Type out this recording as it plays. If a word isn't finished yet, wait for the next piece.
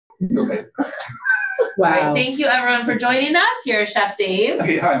Okay. Wow. All right, thank you everyone for joining us. Here is Chef Dave.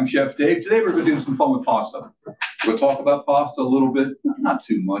 Okay, hi, I'm Chef Dave. Today we're going to do some fun with pasta. We'll talk about pasta a little bit, not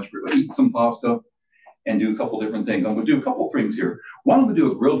too much. We're going to eat some pasta and do a couple different things. I'm going to do a couple things here. One, I'm going to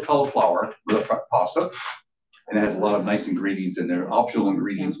do a grilled cauliflower with pasta, and it has a lot of nice ingredients in there, optional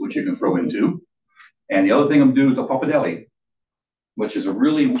ingredients which you can throw into. And the other thing I'm going to do is a pappardelle, which is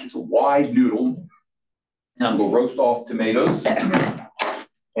it's a wide noodle. And I'm going to roast off tomatoes.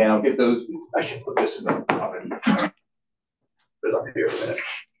 And I'll get those. I should put this in the oven. Put it up here a minute.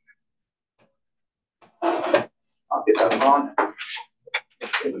 I'll get that on.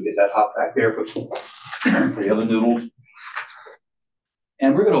 Okay, we'll get that hot back there for the other noodles.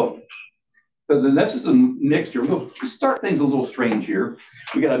 And we're going to, so then this is a mixture. We'll start things a little strange here.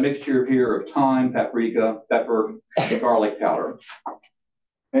 We got a mixture here of thyme, paprika, pepper, and garlic powder.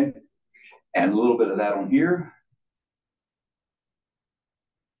 Okay. And a little bit of that on here.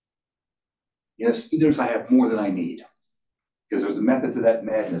 Yes, notice I have more than I need because there's a method to that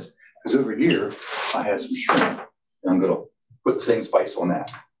madness. Because over here, I have some shrimp, and I'm going to put the same spice on that.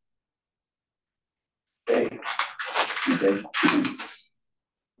 Okay. Okay.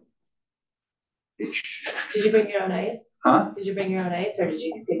 Did you bring your own ice? Huh? Did you bring your own ice, or did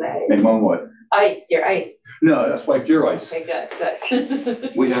you see my ice? Make my own what? Ice, your ice. No, that's like your ice. Okay,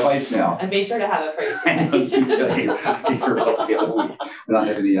 good. We have ice now. I made sure to have it for you today. We're not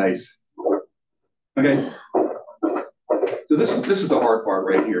having any ice. Okay. So this is the hard part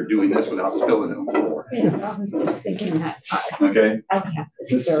right here, doing this without spilling it on the floor. Yeah, I was just thinking that part. Okay. I'll have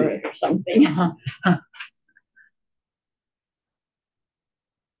to stir it or something. Not as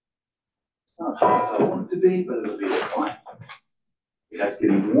hot as I want it to be, but it'll be fine. That's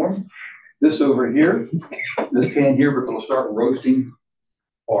getting warm. This over here, this pan here, we're going to start roasting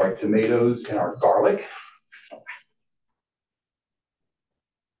our tomatoes and our garlic.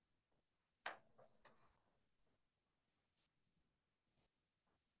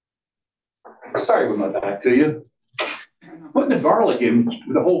 Sorry with my back to you. I'm putting the garlic in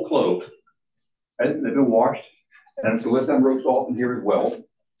with the whole clove. They've been washed. And so let them roast off in here as well.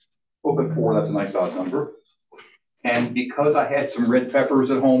 We'll put 4, that's a nice odd number. And because I had some red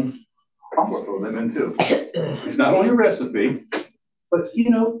peppers at home, I'm going to throw them in too. It's not only a recipe, but you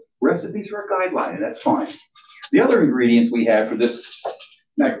know, recipes are a guideline, and that's fine. The other ingredients we have for this,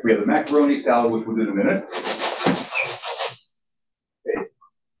 we have the macaroni salad, which we'll do in a minute. Okay.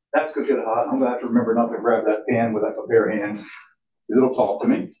 That's going to get hot. I'm going to have to remember not to grab that pan with a bare hand, because it'll talk to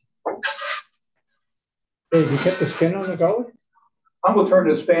me. Hey, you kept the skin on the garlic? I'm going to turn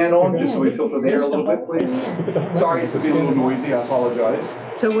this fan on just so we filter the air a little bit, please. Sorry, it's going to be a little noisy. I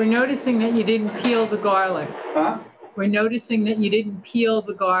apologize. So we're noticing that you didn't peel the garlic. Huh? We're noticing that you didn't peel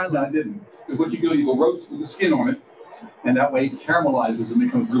the garlic. No, I didn't. Because what you do, you go roast with the skin on it, and that way it caramelizes and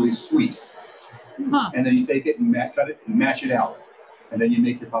becomes really sweet. Huh. And then you take it and cut it and mash it out. And then you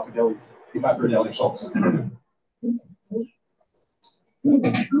make your pappardelle sauce.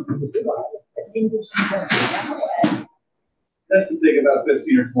 That's to take about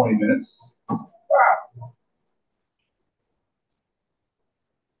 15 or 20 minutes.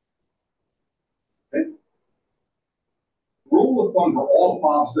 Okay. Rule of thumb for all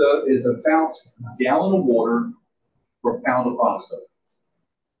pasta is about a gallon of water for a pound of pasta.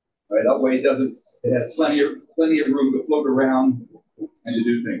 Right, that way it has plenty of room to float around and to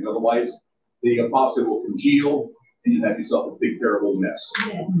do things. Otherwise, the pasta will congeal and you have yourself a big, terrible mess.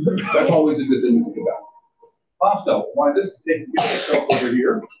 That's always a good thing to think about. Pasta, why this is taking itself over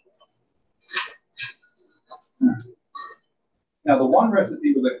here. Now, the one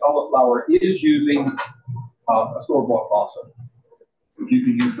recipe with the cauliflower is using a store-bought pasta. But you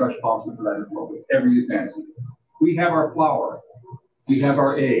can use fresh pasta for that as well, whatever you fancy. We have our flour. We have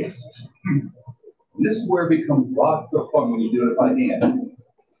our eggs. And this is where it becomes lots of fun when you do it by hand.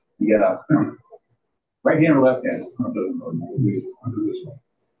 You get a right hand or left hand. I'll do this one.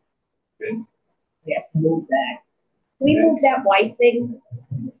 Okay. We have to move that. Can we move that white thing?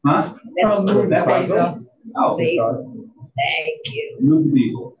 Huh? Oh, move that basil. Oh, Thank you. move the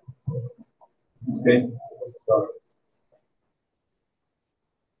diesel. Okay.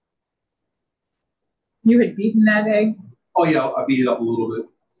 You had beaten that egg? Oh yeah, I beat it up a little bit.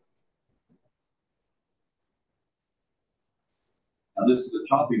 Now this is the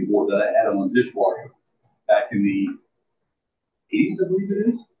chopping board that I had on the dishwasher back in the 80s, I believe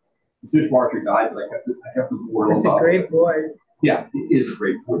it is. The dishwasher died, but I kept the board on It's a top. great board. Yeah, it is a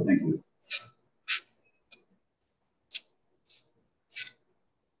great board. Thank you.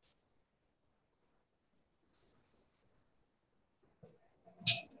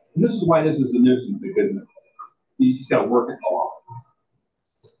 And this is why this is a nuisance, because you just got to work it off.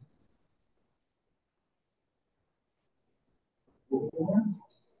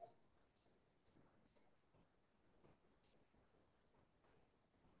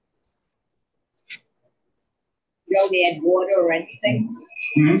 You don't add water or anything?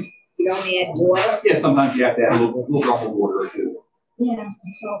 Hmm? You don't add water? Yeah, sometimes you have to add a little drop of water or two. Yeah, I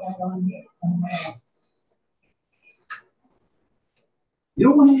saw that on here. You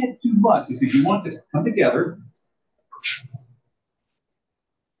don't want to add too much because you want it to come together.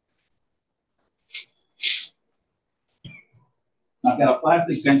 I've got a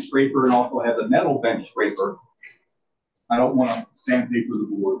plastic bench scraper and also have a metal bench scraper. I don't want to sandpaper the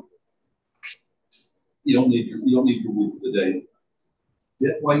board. You don't need your wood for the day.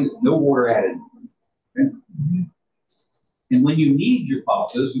 That's why no water added. Okay? And when you knead your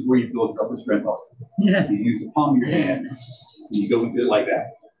pasta, this is where you build up the strength up. Yeah. You use the palm of your hand and you go into it like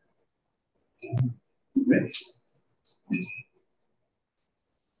that. Okay?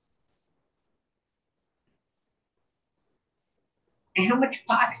 And how much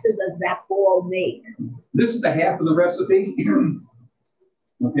pasta does that ball make? This is a half of the recipe.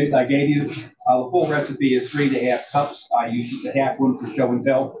 Okay, I gave you, the full recipe is 3½ cups. I used the half one for show and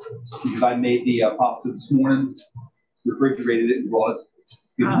tell because I made the pasta this morning, refrigerated it and brought it.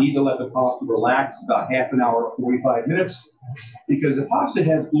 You need to let the pasta relax about half an hour or 45 minutes because the pasta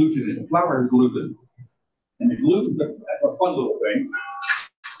has gluten in it. The flour has gluten. And the gluten, that's a fun little thing.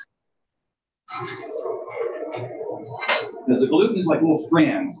 Because the gluten is like little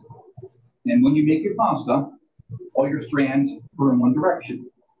strands. And when you make your pasta, all your strands are in one direction.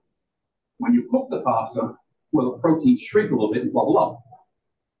 When you cook the pasta, well, the proteins shrink a little bit and bubble up.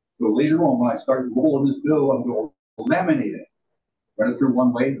 So later on, when I start rolling this dough, I'm going to laminate it. Run it through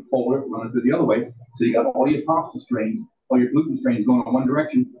one way, fold it, run it through the other way. So you got all your pasta strains, all your gluten strains going in one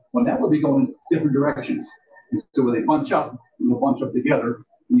direction. Well, that will be going in different directions. And so when they bunch up, they'll bunch up together,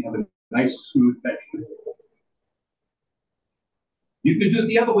 and you have a nice smooth texture. You can do it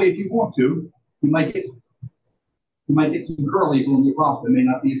the other way if you want to. You might get some curlies on your pasta. It may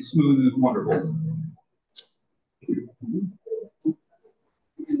not be as smooth and as wonderful.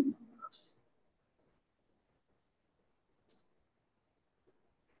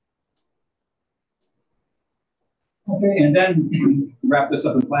 Okay, and then wrap this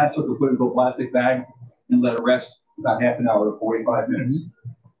up in plastic or put it into a plastic bag and let it rest about half an hour to 45 minutes.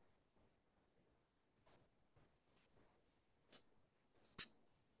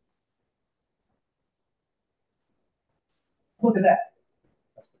 Look at that.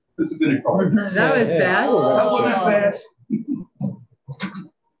 This is finished already. That was fast. That wasn't fast.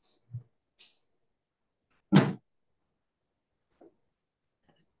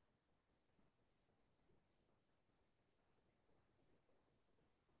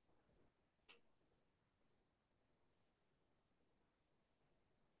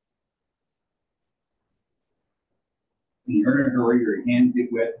 When you're in a hurry, your hands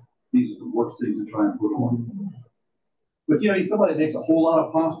get wet. These are the worst things to try and put on. But you know, somebody makes a whole lot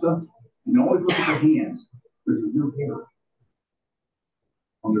of pasta, you can always look at their hands. There's no hair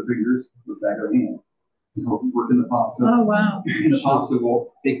on their fingers, the back of their hand. You know, working the pasta. Oh, wow. And the pasta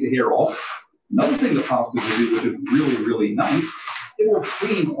will take the hair off. Another thing the pasta will do, which is really, really nice, it will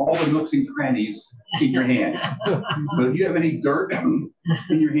clean all the nooks and crannies in your hand. So if you have any dirt in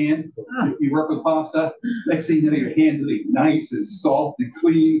your hand, if you work with pasta, next thing you know, your hands will be nice and soft and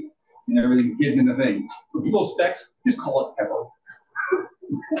clean and everything hidden in the thing. So if you little specks, just call it pepper.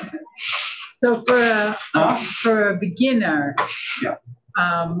 So for a beginner, Yeah.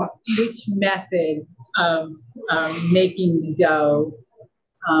 Which method of making the dough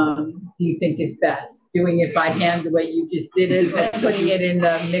do you think is best? Doing it by hand the way you just did it, or putting it in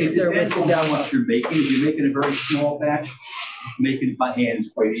the mixer with the How dough? much you're making. If you're making a very small batch, making it by hand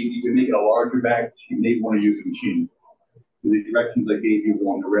is quite easy. If you're making a larger batch, you may want to use a machine. The directions I gave you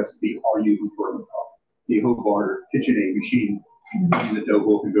on the recipe are used for the Hobart KitchenAid machine. And the dough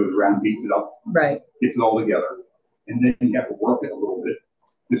book and goes around, beats it up, Right. gets it all together. And then you have to work it a little bit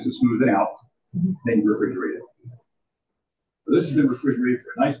just to smooth it out. Then you refrigerate it. So this has been refrigerated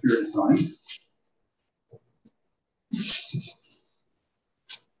for a nice period of time.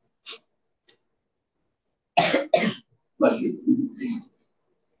 Bless you.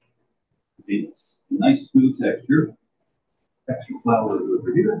 Nice smooth texture. Extra flour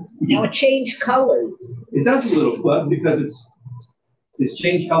over here. Now it changed colors. It does a little, but because it's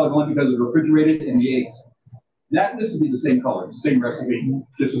changed color only because it's refrigerated and the eggs. This would be the same color, same recipe,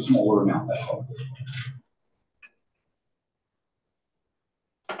 just a smaller amount. That's all.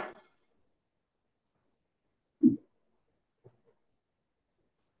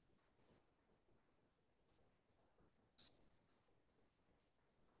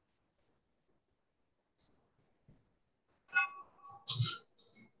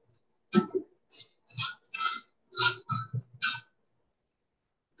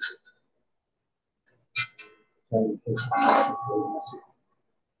 Okay,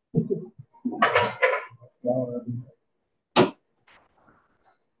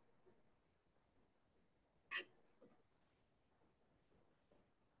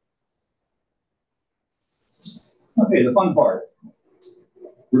 the fun part.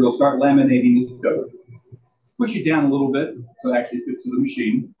 We're gonna start laminating this dough. Push it down a little bit so it actually fits to the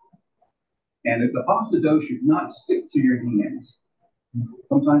machine. And if the pasta dough should not stick to your hands.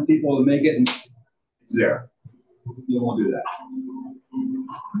 Sometimes people will make it and it's there. You don't want to do that.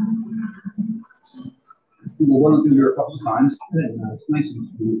 We'll run it through here a couple of times, and then it's nice and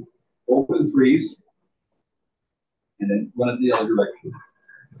smooth. Open and freeze, and then run it the other direction.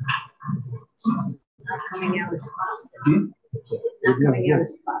 It's not coming out as pasta. It's not coming out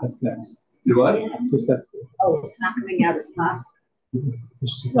as pasta. Do what? Oh, it's not coming out as pasta.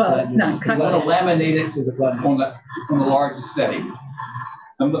 Well, it's not We cut. want to laminate it on the largest setting.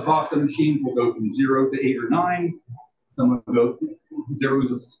 Some of the pasta machines will go from 0 to 8 or 9. Some will go 0 is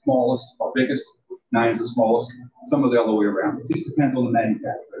the smallest or biggest, 9 is the smallest. Some are the other way around. It just depends on the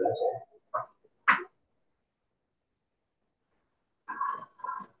manufacturer. That's all.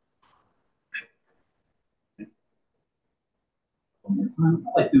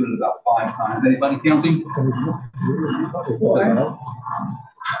 I like doing it about 5 times. Anybody counting? Okay.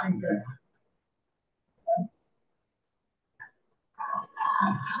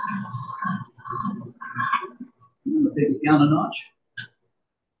 I'm gonna take it down a notch.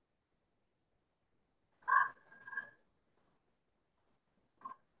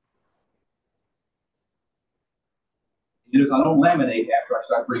 Notice I don't laminate after I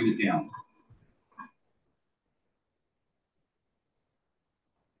start bringing it down.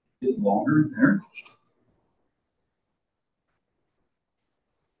 It's longer in there.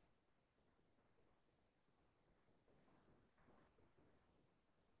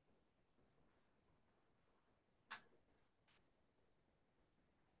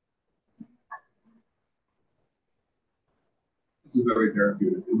 This is very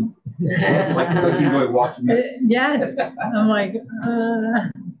therapeutic. Isn't it? Like, I enjoy watching this. Yes, I'm like,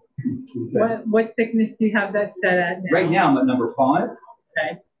 what thickness do you have that set at now? Right now, I'm at number 5.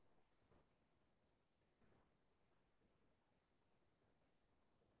 Okay.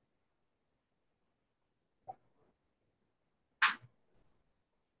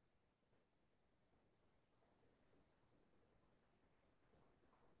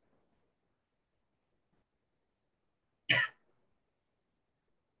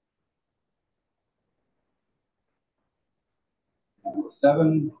 Number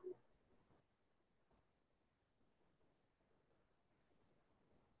 7.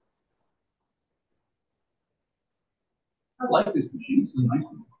 I like this machine. It's a nice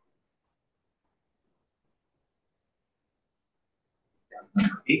one.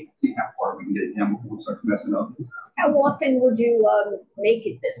 Number 8. See how far we can get it down before we start messing up. How often would you make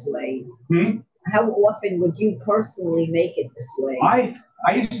it this way? How often would you personally make it this way? I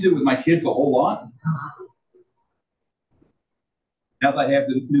used to do it with my kids a whole lot. Now that I have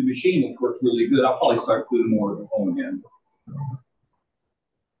the new machine, which works really good, I'll probably start doing more at home again.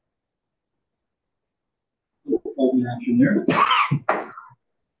 Little folding action there.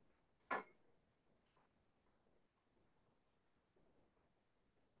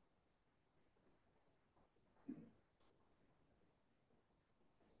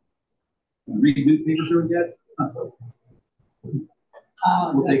 Read newspapers here yet?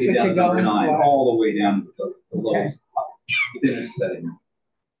 We'll take That's it what down you're to number going 9, for. all the way down to the lowest thinnest setting.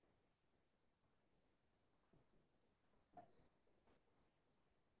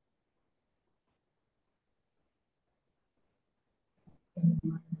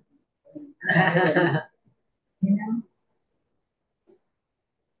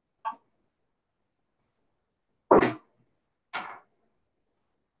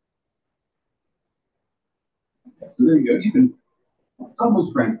 So there you go. You can, it's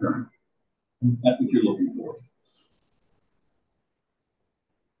almost transparent. That's what you're looking for.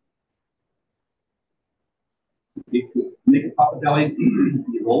 Make a pappardelle,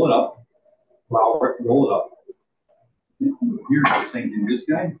 you roll it up, flour it, roll it up. Here's the same thing, this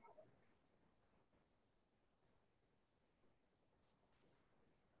guy.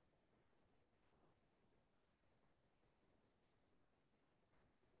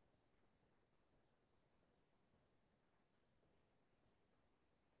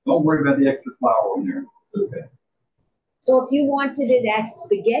 Don't worry about the extra flour in there. It's okay. So if you wanted it as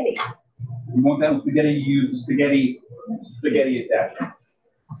spaghetti, You want that spaghetti, you use spaghetti attachment.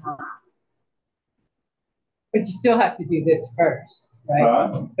 But you still have to do this first,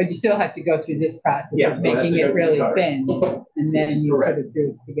 right? But you still have to go through this process Yeah, of making it really thin, and then you put Correct. it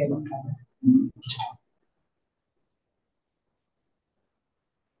through a spaghetti cutter.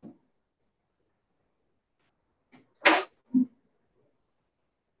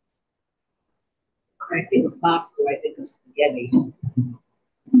 When I think of pasta, I think of spaghetti.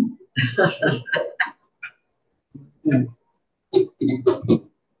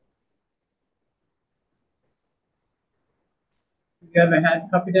 You ever had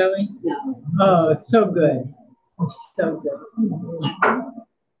Pappardelle? No, Oh, it's so good. It's so good.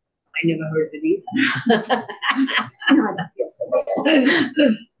 I never heard of it either. I feel so bad.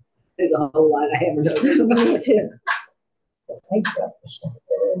 There's a whole lot I haven't heard of. Me too.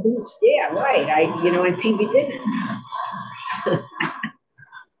 Yeah, right. On TV dinners.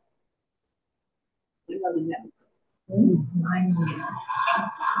 My mother never.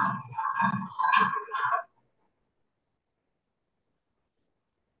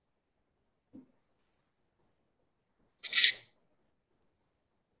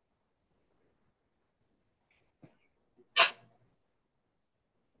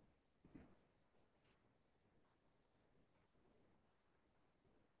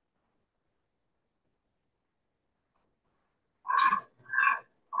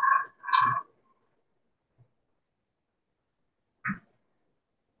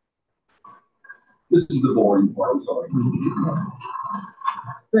 This is the boring part, I'm sorry.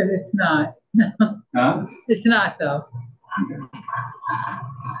 But it's not. Huh? It's not though.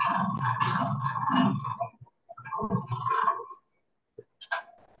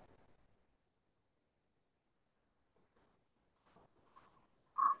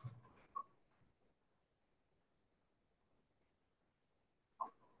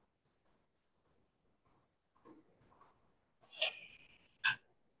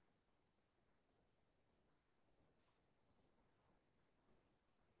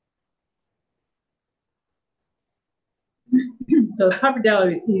 So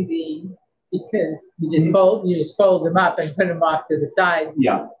Pappardelle is easy because you just fold them up and put them off to the side.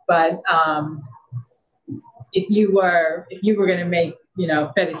 Yeah. But if you were gonna make,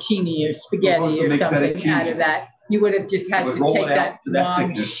 fettuccine or spaghetti or something out of that, you would have just had to take that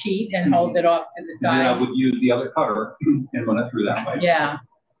long sheet and hold it off to the And then I side. would use the other cutter and run it through that way. Yeah.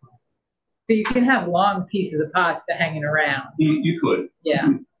 So you can have long pieces of pasta hanging around. You could. Yeah.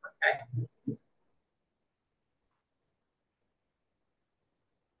 Okay.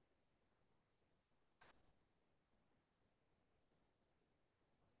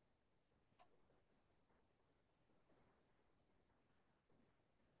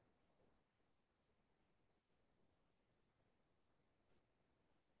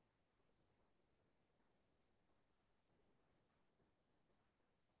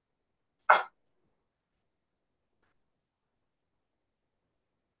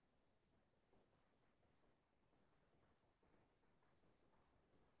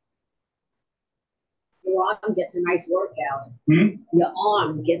 Your arm gets a nice workout. Hmm? Your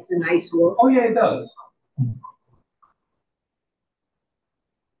arm gets a nice workout. Oh, yeah, it does.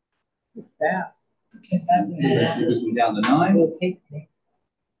 Yeah. This one down to 9. Will take me.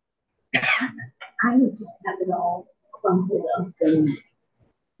 I would just have it all crumpled up and.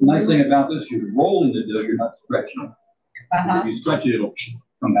 The nice thing about this, you're rolling the dough, you're not stretching it. If you stretch it, it'll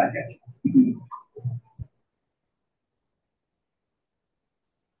come back at you.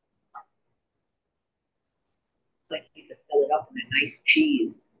 Like you could fill it up with a nice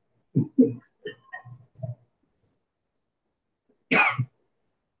cheese.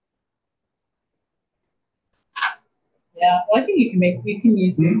 Yeah, well, I think you can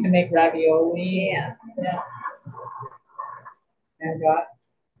use this to make ravioli. Yeah. Yeah. And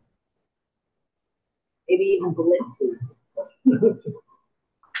Maybe even blitzes. You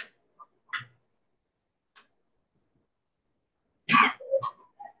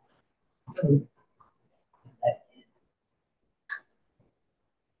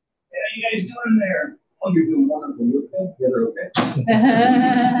guys doing there? Oh, you're doing wonderful. You okay? Yeah, they're okay.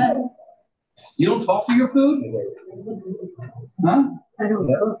 You don't talk to your food? Huh? I don't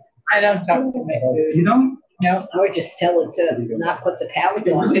know. I don't talk to my food. You don't? No. I would just tell it to not put the pads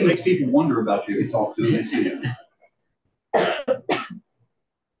It on. really makes people wonder about you if you talk to them. They see you.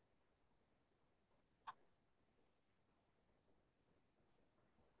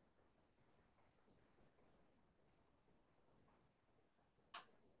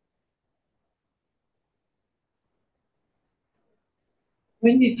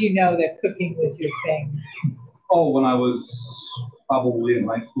 When did you know that cooking was your thing? Oh, when I was probably in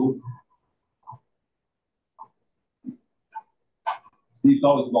high school. I used to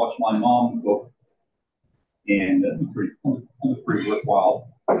always watch my mom cook, and it was pretty worthwhile.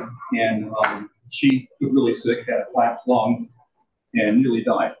 And she was really sick, had a collapsed lung, and nearly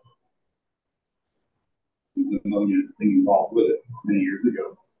died. There's a pneumonia thing involved with it many years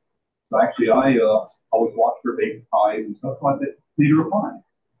ago. So actually, I always watched her bake pies and stuff like that. Made her a pie.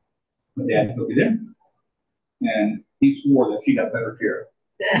 My dad took it in, And he swore that she got better care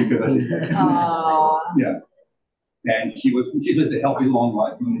because I did that. Yeah. And she lived a healthy, long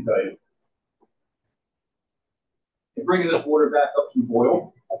life, let me tell you. And bringing this water back up to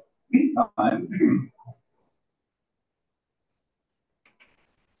boil. Meantime,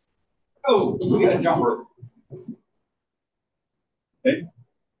 oh, we got a jumper. Okay.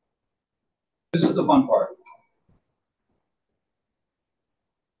 This is the fun part.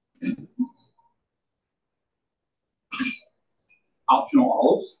 Optional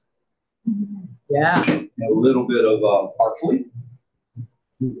olives. Yeah. And a little bit of parsley.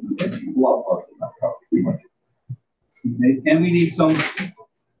 Okay. A lot of parsley, not parsley, too much. Okay. And we need some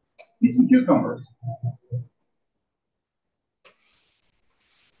cucumbers.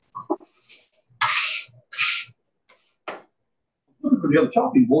 Looking for the other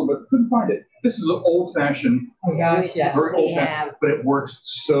chopping board, but couldn't find it. This is an old-fashioned, Oh gosh, yeah. very old-fashioned, but it works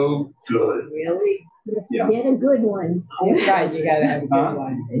so good. Really? Yeah. Get a good one. That's right, you gotta have a Huh? good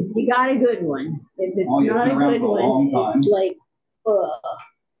one. You got a good one. If it's Oh, yeah, not been a around good for a long one, time. it's like,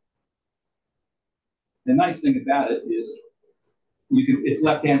 The nice thing about it is it's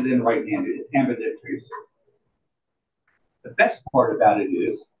left-handed and right-handed. It's ambidextrous. The best part about it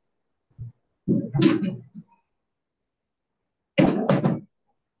is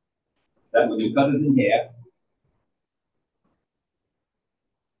that when you cut it in half,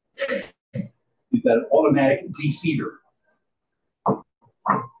 you've got an automatic de-seeder.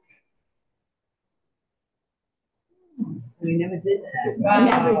 we never did that. Wow. I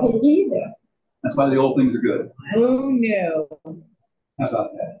never did either. That's why the old things are good. Who knew? How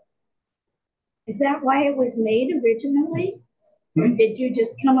about that? Is that why it was made originally? Or Hmm? did you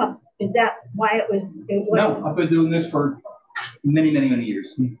just come up, is that why it was? No, I've been doing this for many, many, many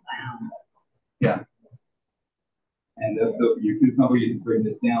years. Yeah. And so your cucumber, you can bring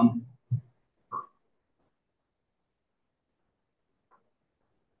this down.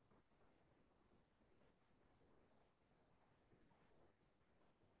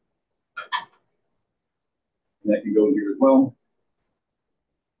 And that can go here as well.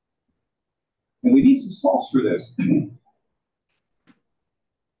 And we need some sauce for this.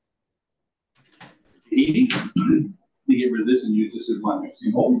 Easy. To get rid of this and use this as my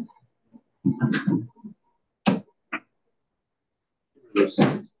mixing bowl.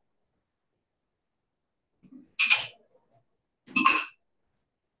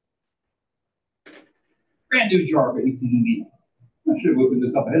 Brand new jar of 18. I should have opened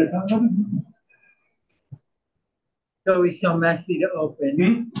this up ahead of time. It's always so messy to open.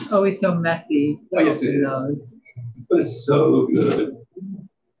 Hmm? It's always so messy. To Oh, yes, it open is. those. But it's so good.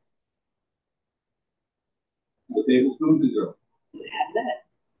 A tablespoon to zero. Have that.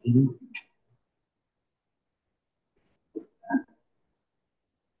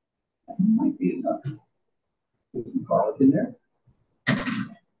 That might be enough. Put some garlic in there.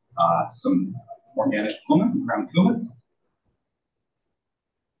 Some organic cumin, ground cumin.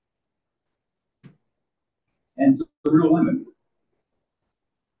 And some real lemon.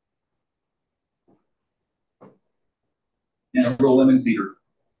 And a real lemon cedar.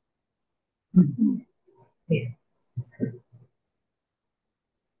 Yeah.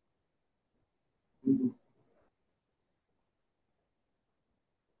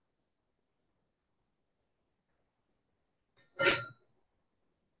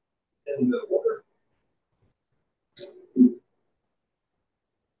 And the water.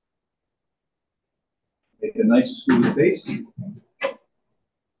 Make a nice smooth paste.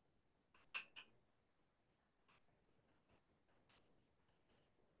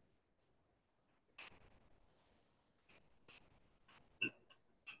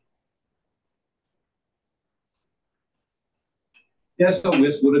 Yes, a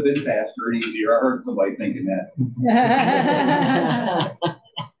whisk would have been faster and easier. I heard somebody thinking that.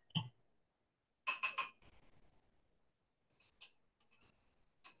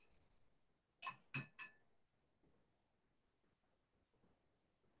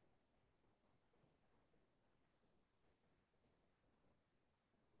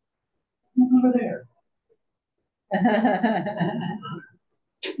 Over there.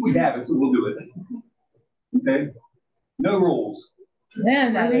 We have it, so we'll do it. Okay? No rules.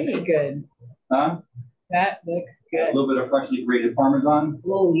 Man, that looks good. Huh? That looks A good. little bit of freshly grated Parmesan.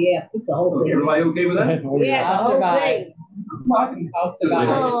 Oh, yeah, put the whole Okay, thing. everybody okay with that? Yeah, the I'll whole survive. thing. Well, I can- I'll survive.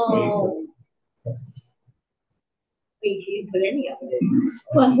 Oh. He didn't put any of it in.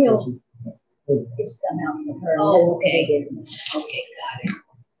 Well, he'll just come out for her. Oh, okay. Okay, got it.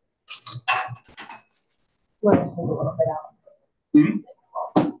 Let us a little bit out. Hmm?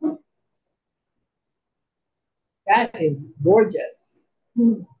 That is gorgeous.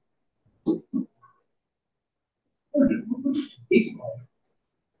 Peaceful.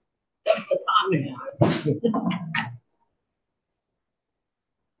 It's a common.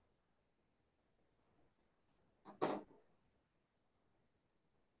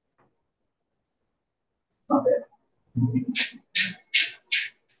 Not bad.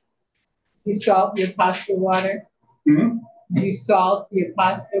 You salt your pasta water? Mm-hmm. You salt your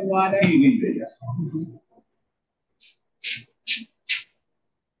pasta water? Yes.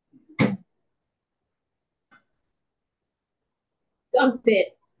 Dump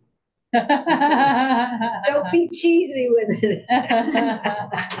it. Don't be cheesy with it.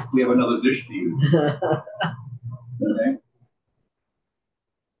 We have another dish to use. Okay.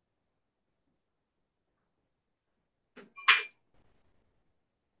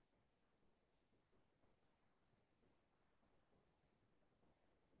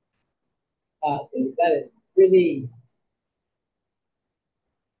 That is really.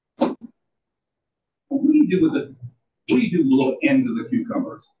 What do you do with the? What do you do with the little ends of the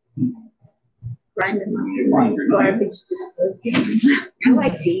cucumbers? Grind them up. Grind them. Garbage disposal. I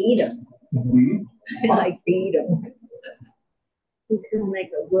like to eat them. Mm-hmm. I like to eat them. He's gonna make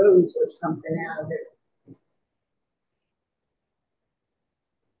a rose or something out of it.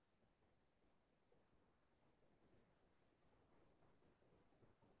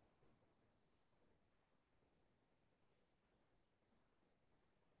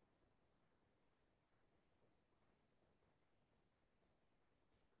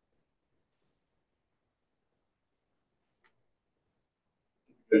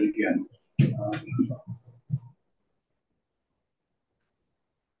 Because again.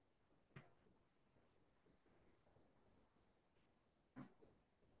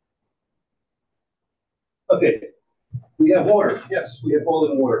 Okay, we have water. Yes, we have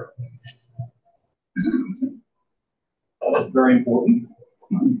boiling water. That's very important.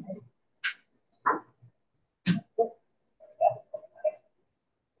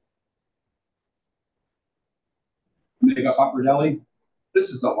 Make a pappardelle. This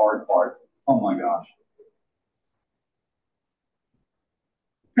is the hard part. Oh my gosh.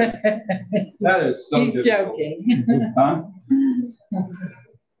 That is so He's difficult. joking. Huh?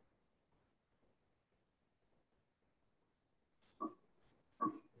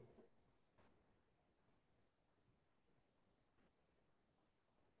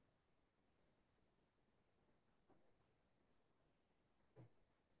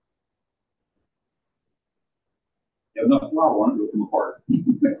 You have enough flour on it to come apart.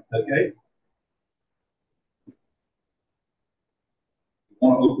 Okay? You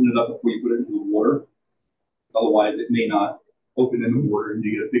want to open it up before you put it into the water. Otherwise, it may not open in the water and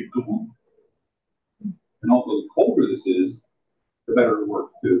you get a big kaboom. And also, the colder this is, the better it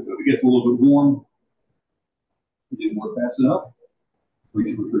works too. So if it gets a little bit warm, it didn't work fast enough, we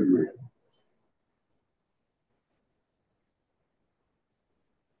should refrigerate it.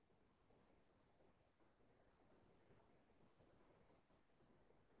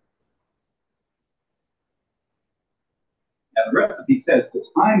 Now the recipe says to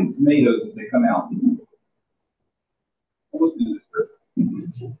time tomatoes as they come out. Well, let's do this first.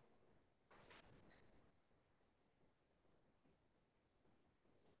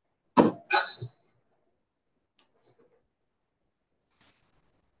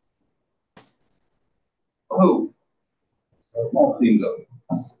 Oh, small things up.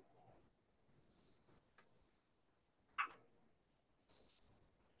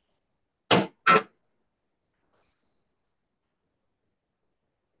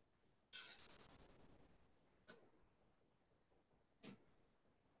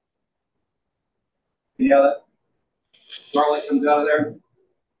 See how that garlic comes out of there?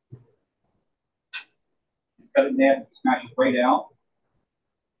 Cut it in half, smash it right out.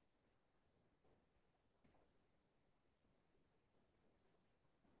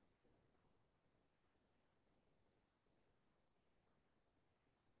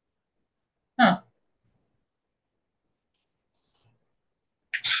 Huh.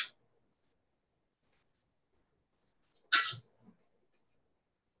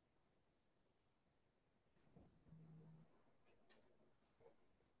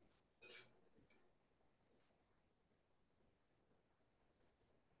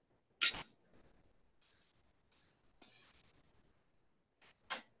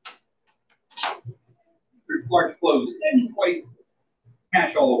 Your large cloves, it didn't quite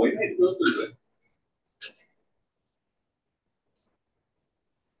smash all the way. It goes through it.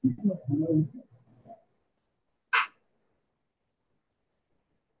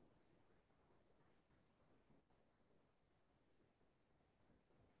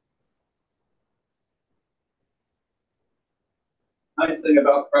 Nice thing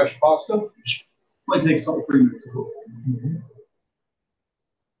about fresh pasta, Might take a couple, 3 minutes to cook.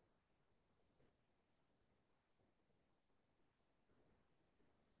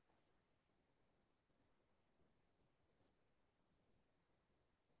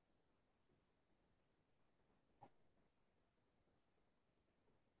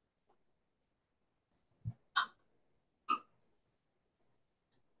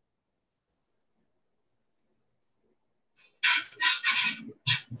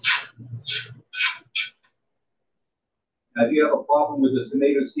 Now, if you have a problem with the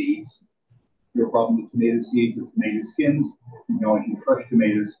tomato seeds, your problem with tomato seeds or tomato skins, you can always use fresh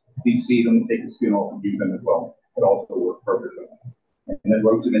tomatoes, de-seed them, take the skin off, and use them as well. It also works perfectly. And then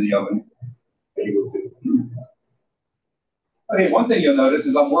roast them in the oven. There you go, too. Okay, one thing you'll notice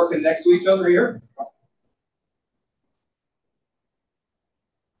is I'm working next to each other here.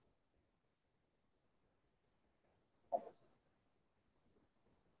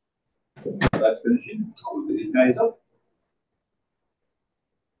 That's finishing. I'll move these guys up.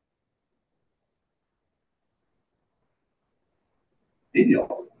 Big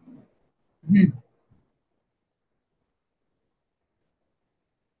deal.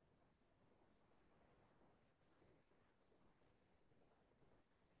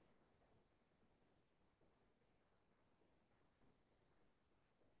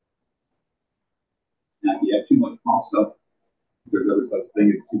 Now, if you have too much pasta, there's other such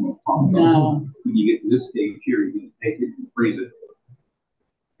thing as too much pasta. No. When you get to this stage here, you can take it and freeze it.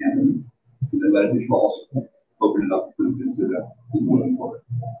 And then let it defrost. Open it up, put it into the boiling water.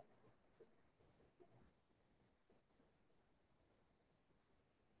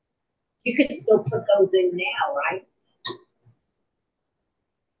 You can still put those in now, right?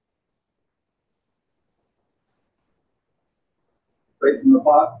 Straight from the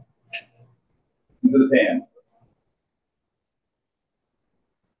pot into the pan.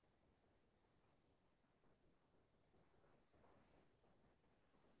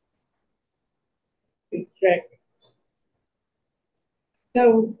 Good trick.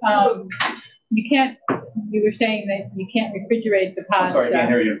 So, you were saying that you can't refrigerate the pasta. I'm sorry, I can't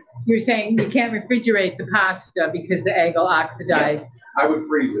hear you. You were saying you can't refrigerate the pasta because the egg will oxidize. I would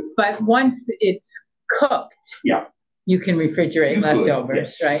freeze it. But once it's cooked. Yeah. You can refrigerate You could,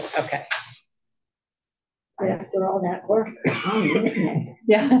 leftovers, yes. right? Okay. After all that work.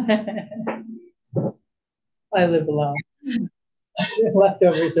 Yeah. I live alone.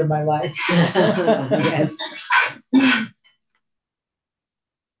 Leftovers are my life. Yes.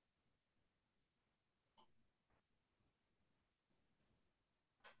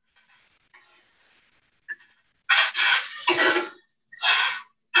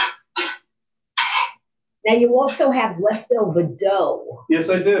 Now you also have leftover dough. Yes,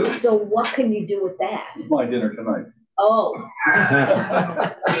 I do. So what can you do with that? It's my dinner tonight. Oh.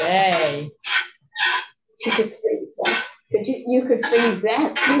 Yay. You could freeze that. You could freeze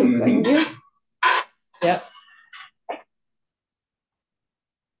that too, couldn't you? Yep.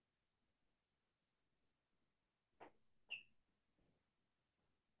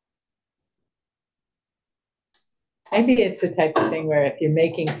 Maybe it's the type of thing where if you're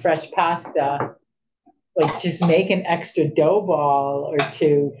making fresh pasta, like just make an extra dough ball or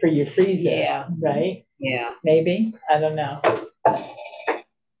two for your freezer, Yeah. right? Yeah. Maybe, I don't know.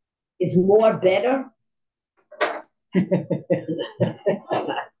 Is more better?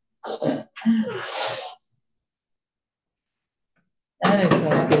 That is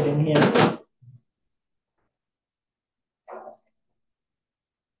so good in here.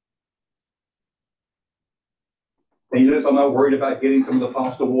 And you notice I'm not worried about getting some of the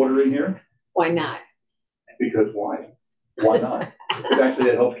pasta water in here. Why not? Because why? Why not? Because actually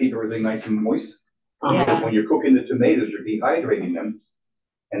that helps keep everything nice and moist. Yeah. Because when you're cooking the tomatoes, you're dehydrating them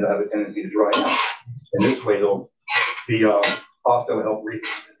and they'll have a tendency to dry out. And this way the pasta will help, the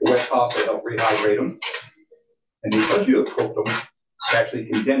wet pasta will help rehydrate them. And because you have cooked them, it's actually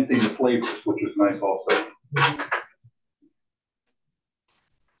condensing the flavors, which is nice also.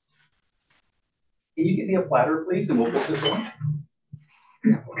 Can you give me a platter, please, and we'll put this on?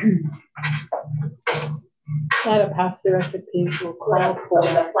 A lot of pasta recipes will call for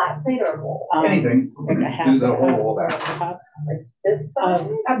A flat plate or a bowl? Anything. like a half Do the whole cup roll or a back. cup This of size?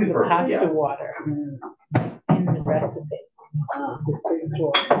 That'd be perfect, pasta yeah. water in the recipe. It's pretty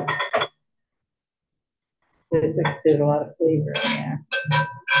cool. There's a lot of flavor in there.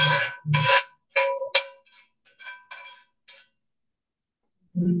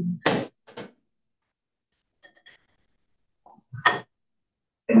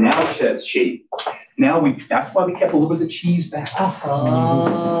 And now, says she, that's why we kept a little bit of cheese back.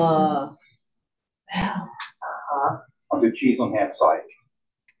 Oh. I'll do cheese on half side.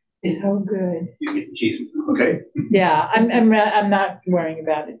 So good. You can get the cheese, okay? Yeah, I'm not worrying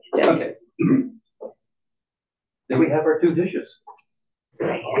about it today. Okay. Then we have our two dishes.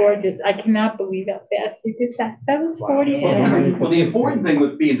 Gorgeous. I cannot believe how fast you did that. 7:40 a.m. Well, the important thing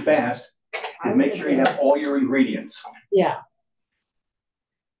with being fast is make sure you have all your ingredients. Yeah,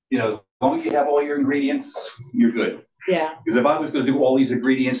 You know, as long as you have all your ingredients, you're good. yeah. Because if I was gonna do all these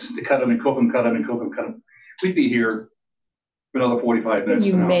ingredients to cut them and cook them, cut them and cook them, cut them, we'd be here for another 45 minutes.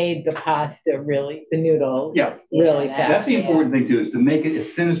 You an hour. made the pasta really, the noodles. Yeah. Really fast. That's the important thing too, is to make it as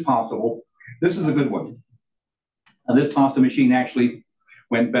thin as possible. This is a good one. Now, this pasta machine actually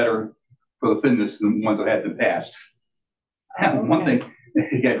went better for the thinness than the ones I had in the past. One thing,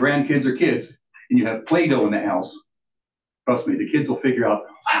 if you got grandkids or kids, and you have Play-Doh in the house, trust me, the kids will figure out,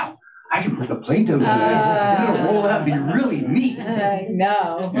 wow, I can put the Play-Doh in this. It'll roll out and be really neat. I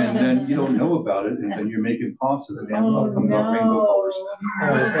know. And then you don't know about it, and then you're making pasta that comes out rainbow colors.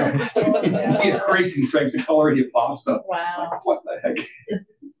 You get crazy stripes of color in your pasta. Wow. Like, what the heck?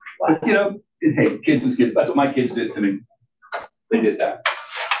 But you know, hey, kids is kids. That's what my kids did to me. They did that.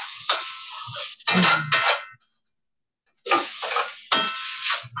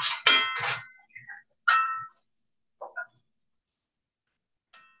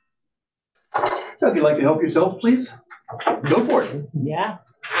 So if you'd like to help yourself, please, go for it. Yeah.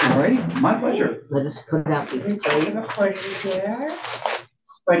 All right, my pleasure. Let us put out these. Here.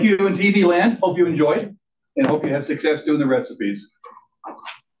 Thank you in TV land. Hope you enjoyed and hope you have success doing the recipes.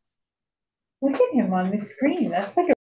 Look at him on the screen. That's like a